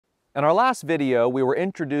In our last video, we were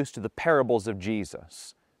introduced to the parables of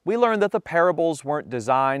Jesus. We learned that the parables weren't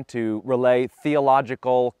designed to relay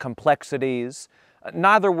theological complexities,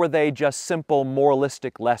 neither were they just simple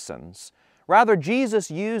moralistic lessons. Rather, Jesus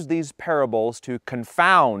used these parables to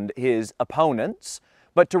confound his opponents,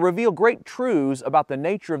 but to reveal great truths about the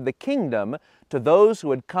nature of the kingdom to those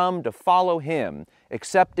who had come to follow him,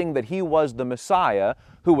 accepting that he was the Messiah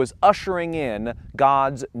who was ushering in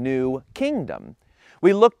God's new kingdom.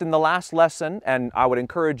 We looked in the last lesson, and I would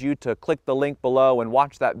encourage you to click the link below and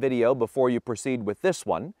watch that video before you proceed with this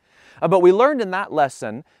one. But we learned in that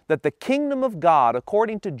lesson that the kingdom of God,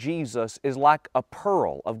 according to Jesus, is like a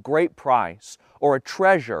pearl of great price or a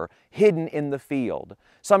treasure hidden in the field.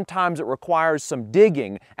 Sometimes it requires some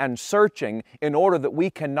digging and searching in order that we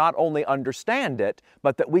can not only understand it,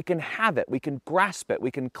 but that we can have it, we can grasp it, we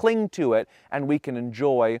can cling to it, and we can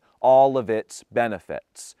enjoy all of its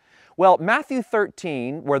benefits. Well, Matthew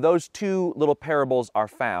 13, where those two little parables are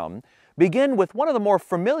found, begin with one of the more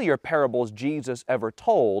familiar parables Jesus ever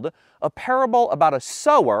told, a parable about a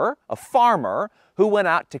sower, a farmer, who went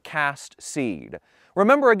out to cast seed.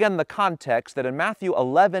 Remember again the context that in Matthew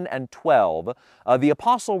 11 and 12, the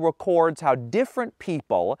apostle records how different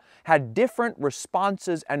people had different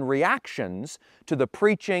responses and reactions to the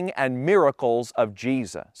preaching and miracles of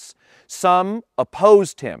Jesus. Some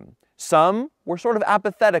opposed him. Some were sort of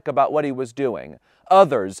apathetic about what he was doing.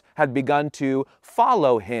 Others had begun to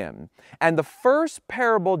follow him. And the first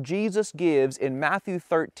parable Jesus gives in Matthew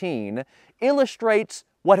 13 illustrates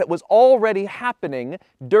what was already happening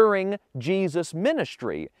during Jesus'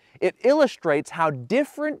 ministry. It illustrates how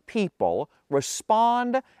different people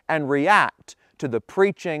respond and react to the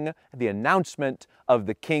preaching, the announcement of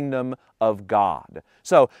the kingdom of God.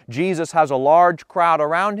 So Jesus has a large crowd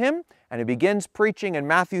around him, and he begins preaching in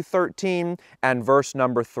Matthew 13 and verse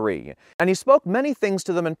number 3. And he spoke many things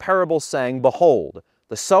to them in parables, saying, Behold,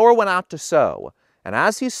 the sower went out to sow. And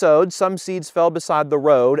as he sowed, some seeds fell beside the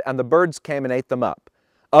road, and the birds came and ate them up.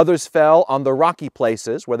 Others fell on the rocky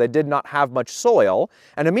places where they did not have much soil,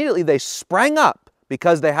 and immediately they sprang up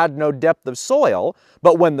because they had no depth of soil.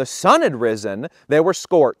 But when the sun had risen, they were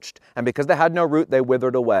scorched, and because they had no root, they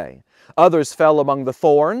withered away. Others fell among the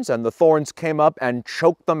thorns, and the thorns came up and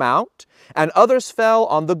choked them out. And others fell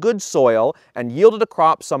on the good soil and yielded a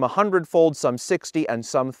crop, some 100-fold, some 60, and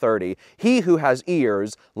some 30. He who has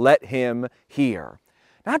ears, let him hear.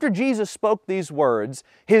 Now, after Jesus spoke these words,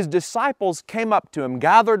 his disciples came up to him,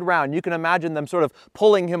 gathered round. You can imagine them sort of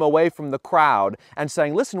pulling him away from the crowd and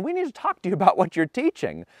saying, listen, we need to talk to you about what you're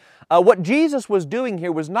teaching. What Jesus was doing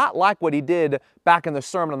here was not like what he did back in the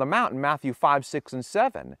Sermon on the Mount in Matthew 5, 6, and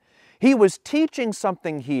 7. He was teaching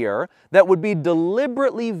something here that would be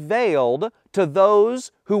deliberately veiled to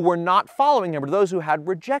those who were not following him, or to those who had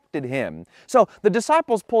rejected him. So the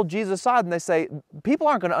disciples pulled Jesus aside and they say, people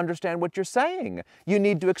aren't going to understand what you're saying. You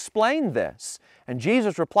need to explain this. And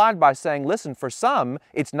Jesus replied by saying, listen, for some,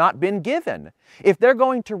 it's not been given. If they're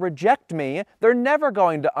going to reject me, they're never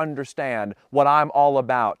going to understand what I'm all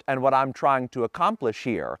about and what I'm trying to accomplish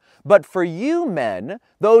here. But for you men,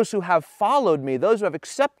 those who have followed me, those who have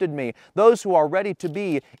accepted me, those who are ready to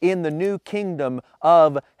be in the new kingdom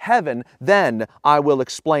of heaven, then I will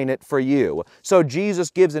explain it for you. So Jesus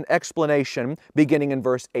gives an explanation beginning in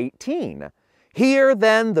verse 18. Hear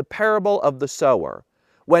then the parable of the sower.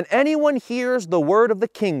 When anyone hears the word of the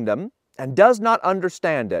kingdom and does not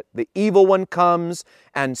understand it, the evil one comes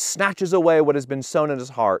and snatches away what has been sown in his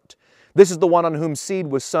heart. This is the one on whom seed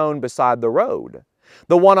was sown beside the road.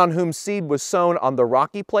 The one on whom seed was sown on the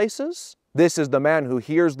rocky places, this is the man who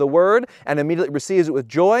hears the word and immediately receives it with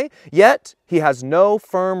joy, yet he has no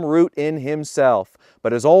firm root in himself,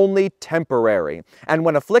 but is only temporary. And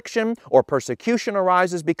when affliction or persecution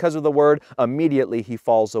arises because of the word, immediately he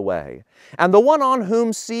falls away. And the one on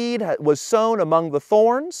whom seed was sown among the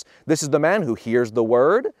thorns, this is the man who hears the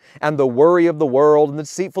word, and the worry of the world and the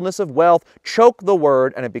deceitfulness of wealth choke the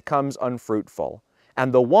word, and it becomes unfruitful.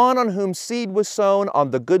 And the one on whom seed was sown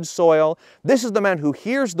on the good soil, this is the man who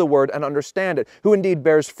hears the word and understands it, who indeed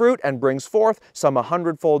bears fruit and brings forth some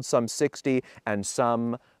 100-fold, some 60, and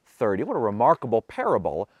some 30. What a remarkable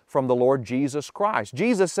parable from the Lord Jesus Christ.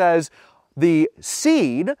 Jesus says the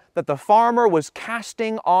seed that the farmer was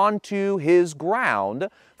casting onto his ground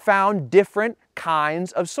found different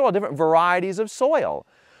kinds of soil, different varieties of soil.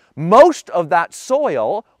 Most of that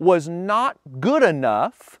soil was not good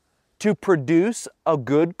enough to produce a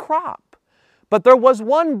good crop. But there was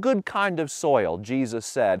one good kind of soil, Jesus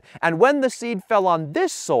said, and when the seed fell on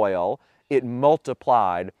this soil, it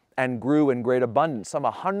multiplied and grew in great abundance, some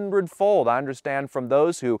 100-fold. I understand from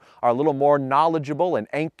those who are a little more knowledgeable in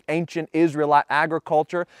ancient Israelite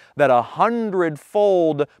agriculture that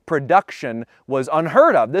 100-fold production was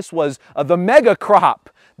unheard of. This was the mega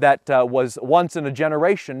crop that was once in a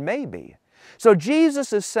generation, maybe. So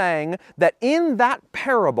Jesus is saying that in that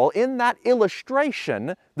parable, in that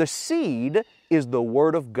illustration, the seed is the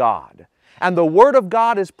Word of God. And the Word of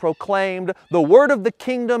God is proclaimed, the Word of the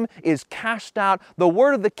kingdom is cast out, the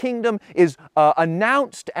Word of the kingdom is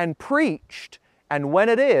announced and preached. And when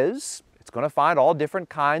it is, it's going to find all different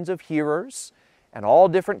kinds of hearers and all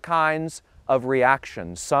different kinds of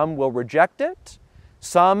reactions. Some will reject it,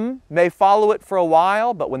 some may follow it for a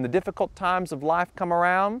while, but when the difficult times of life come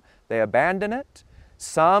around, they abandon it.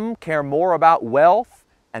 Some care more about wealth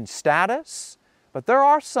and status. But there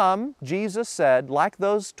are some, Jesus said, like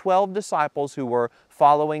those 12 disciples who were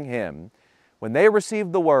following Him, when they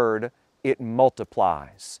receive the Word, it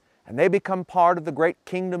multiplies. And they become part of the great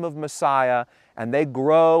kingdom of Messiah, and they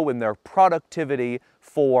grow in their productivity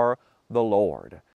for the Lord.